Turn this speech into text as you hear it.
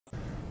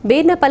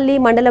బీర్నపల్లి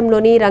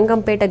మండలంలోని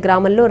రంగంపేట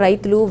గ్రామంలో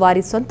రైతులు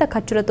వారి సొంత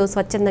ఖర్చులతో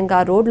స్వచ్ఛందంగా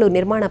రోడ్లు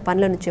నిర్మాణ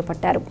పనులను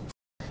చేపట్టారు.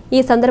 ఈ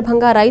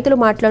సందర్భంగా రైతులు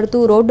మాట్లాడుతూ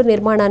రోడ్డు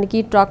నిర్మాణానికి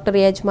ట్రాక్టర్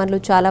యజమానులు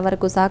చాలా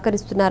వరకు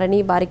సహకరిస్తున్నారని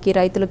వారికి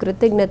రైతులు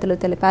కృతజ్ఞతలు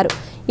తెలిపారు.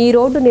 ఈ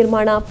రోడ్డు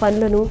నిర్మాణ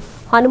పనులను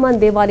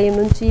హనుమాన్ దేవాలయం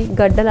నుంచి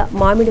గడ్డల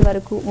మామిడి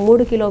వరకు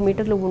 3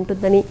 కిలోమీటర్లు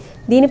ఉంటుందని,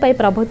 దీనిపై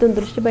ప్రభుత్వం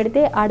దృష్టి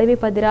పెడితే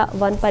అడవిపదిర,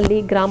 వన్పల్లి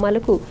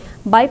గ్రామాలకు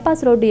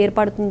బైపాస్ రోడ్డు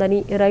ఏర్పడుతుందని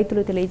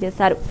రైతులు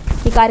తెలియజేశారు.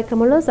 ఈ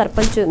కార్యక్రమంలో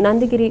సర్పంచ్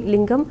నందిగిరి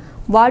లింగం,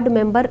 వార్డు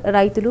మెంబర్,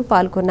 రైతులు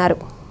పాల్గొన్నారు.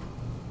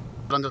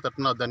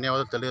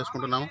 ధన్యవాదాలు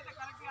తెలియజేసుకుంటున్నాము.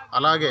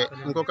 అలాగే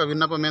ఇంకొక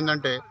విన్నపం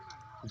ఏంటంటే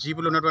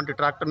జీపులు ఉన్నటువంటి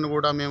ట్రాక్టర్ను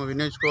కూడా మేము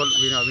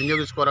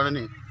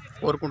వినియోగించుకోవాలని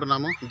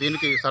కోరుకుంటున్నాము.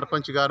 దీనికి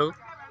సర్పంచ్ గారు,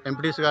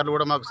 ఎంపీటీసీ గారు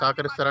కూడా మాకు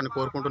సహకరిస్తారని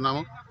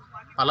కోరుకుంటున్నాము.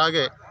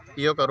 అలాగే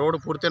ఈ యొక్క రోడ్డు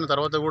పూర్తయిన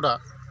తర్వాత కూడా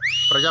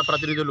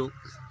ప్రజాప్రతినిధులు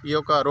ఈ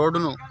యొక్క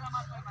రోడ్డును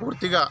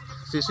పూర్తిగా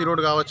సిసి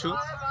రోడ్డు కావచ్చు,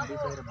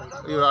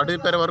 ఈ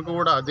అడవిపేర వరకు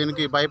కూడా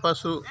దీనికి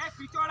బైపాస్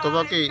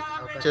తువ్వకి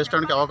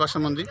చేయడానికి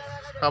అవకాశం ఉంది.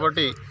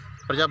 కాబట్టి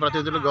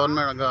ప్రజాప్రతినిధులు,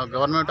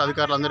 గవర్నమెంట్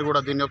అధికారులందరూ కూడా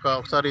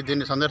ఒకసారి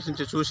దీన్ని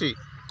సందర్శించి చూసి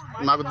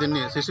మాకు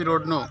దీన్ని సిసి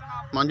రోడ్డును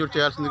మంజూరు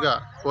చేయాల్సిందిగా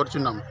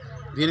కోరుచున్నాము.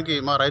 దీనికి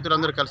మా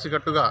రైతులందరూ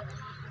కలిసికట్టుగా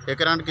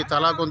ఎకరానికి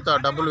తలా కొంత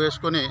డబ్బులు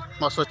వేసుకొని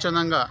మా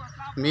స్వచ్ఛందంగా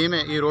మేమే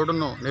ఈ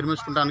రోడ్డును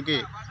నిర్మించుకోవడానికి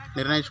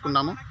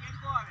నిర్ణయించుకున్నాము.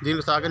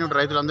 దీనికి సహకరించిన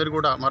రైతులందరూ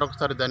కూడా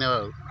మరొకసారి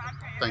ధన్యవాదాలు.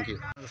 Thank you.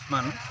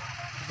 ఉస్మాన్.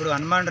 ఇప్పుడు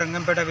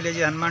రంగంపేట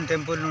విలేజ్ హనుమాన్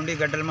టెంపుల్ నుండి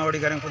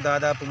గడ్డలమావిడి గారికి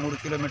దాదాపు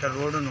 3 కిలోమీటర్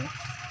రోడ్డును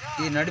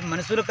ఈ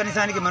మనుషులు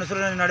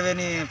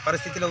నడవేని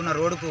పరిస్థితిలో ఉన్న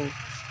రోడ్డుకు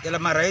ఇలా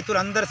మా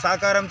రైతులందరి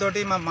సహకారంతో,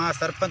 మా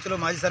సర్పంచులు,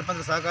 మాజీ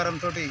సర్పంచుల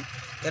సహకారంతో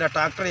ఇలా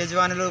ట్రాక్టర్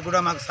యజమానులు కూడా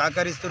మాకు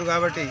సహకరిస్తారు.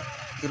 కాబట్టి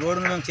ఈ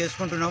రోడ్డును మేము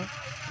చేసుకుంటున్నాం.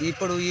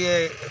 ఇప్పుడు ఈ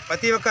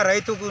ప్రతి ఒక్క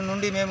రైతుకు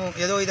నుండి మేము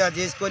ఏదో ఇది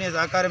చేసుకొని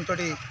సహకారంతో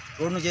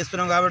రోడ్డును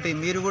చేస్తున్నాం. కాబట్టి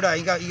మీరు కూడా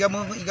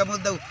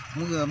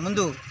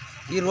ముందు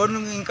ఈ రోడ్డును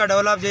ఇంకా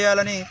డెవలప్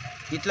చేయాలని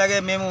ఇట్లాగే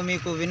మేము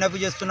మీకు విన్నపం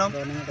చేస్తున్నాం.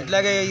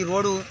 ఇట్లాగే ఈ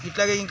రోడ్డు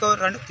ఇట్లాగే ఇంకో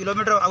 2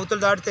 కిలోమీటర్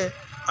అవతలు దాటితే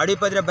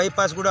అడవిపదిర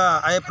బైపాస్ కూడా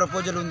అయ్యే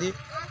ప్రపోజల్ ఉంది.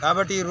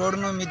 కాబట్టి ఈ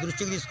రోడ్డును మీ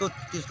దృష్టికి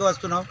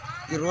తీసుకువస్తున్నాం.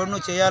 ఈ రోడ్డును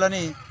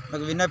చేయాలని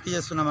మాకు విన్నపం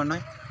చేస్తున్నాం అన్న.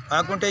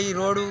 కాకుంటే ఈ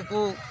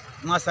రోడ్డుకు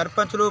మా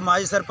సర్పంచులు,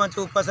 మాజీ సర్పంచ్,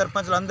 ఉప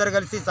సర్పంచులు అందరూ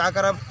కలిసి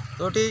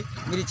సహకారంతో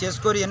మీరు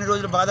చేసుకొని ఎన్ని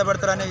రోజులు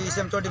బాధపడతారనే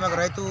విషయంతో మాకు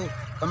రైతు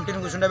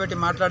కమిటీని కూర్చుండబెట్టి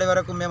మాట్లాడే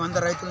వరకు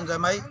మేమందరం రైతులను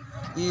జమాయి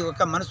ఈ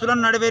ఒక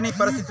మనుషులను నడివేని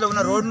పరిస్థితిలో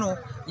ఉన్న రోడ్డును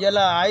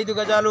ఇలా 5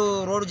 గజాలు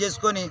రోడ్డు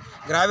చేసుకొని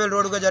గ్రావెల్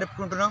రోడ్డుగా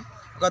జరుపుకుంటున్నాం.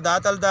 ఒక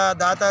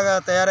దాతగా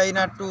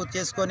తయారైనట్టు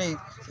చేసుకొని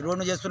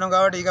రోడ్డును చేస్తున్నాం.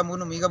 కాబట్టి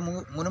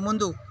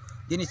మునుముందు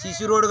దీన్ని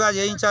సిసి రోడ్డుగా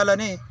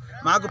చేయించాలని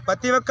మాకు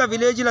ప్రతి ఒక్క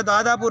విలేజ్లో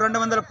దాదాపు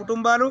 200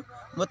 కుటుంబాలు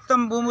మొత్తం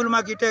భూములు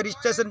మాకు ఇటే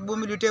రిజిస్ట్రేషన్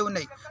భూములు ఇటే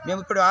ఉన్నాయి. మేము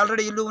ఇప్పుడు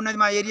ఆల్రెడీ ఇల్లు ఉన్నది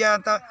మా ఏరియా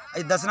అంతా,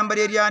 అది 10 నంబర్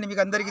ఏరియా అని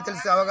మీకు అందరికీ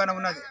తెలిసి అవగాహన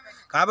ఉన్నది.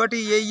 కాబట్టి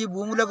ఈ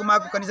భూములకు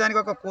మాకు కనీసానికి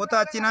ఒక కోత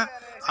వచ్చిన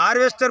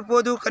హార్వెస్టర్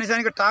పోదు,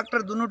 కనీసానికి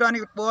ట్రాక్టర్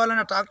దున్నటానికి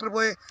పోవాలన్న ట్రాక్టర్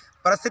పోయే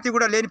పరిస్థితి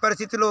కూడా లేని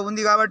పరిస్థితిలో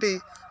ఉంది. కాబట్టి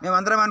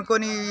మేమందరం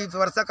అనుకొని ఈ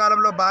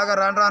వర్షాకాలంలో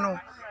రాను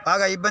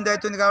బాగా ఇబ్బంది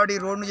అవుతుంది. కాబట్టి ఈ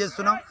రోడ్డును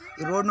చేస్తున్నాం.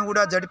 ఈ రోడ్డును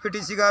కూడా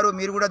జడ్పీటీసీ గారు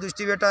మీరు కూడా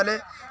దృష్టి పెట్టాలి.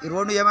 ఈ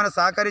రోడ్డు ఏమైనా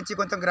సహకరించి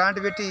కొంత గ్రాంట్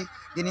పెట్టి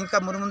దీన్ని ఇంకా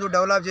ముందు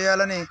డెవలప్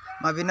చేయాలని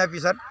మా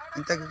విన్నపి సార్.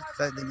 ఇంతకు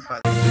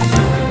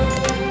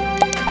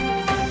ధన్యవాదాలు.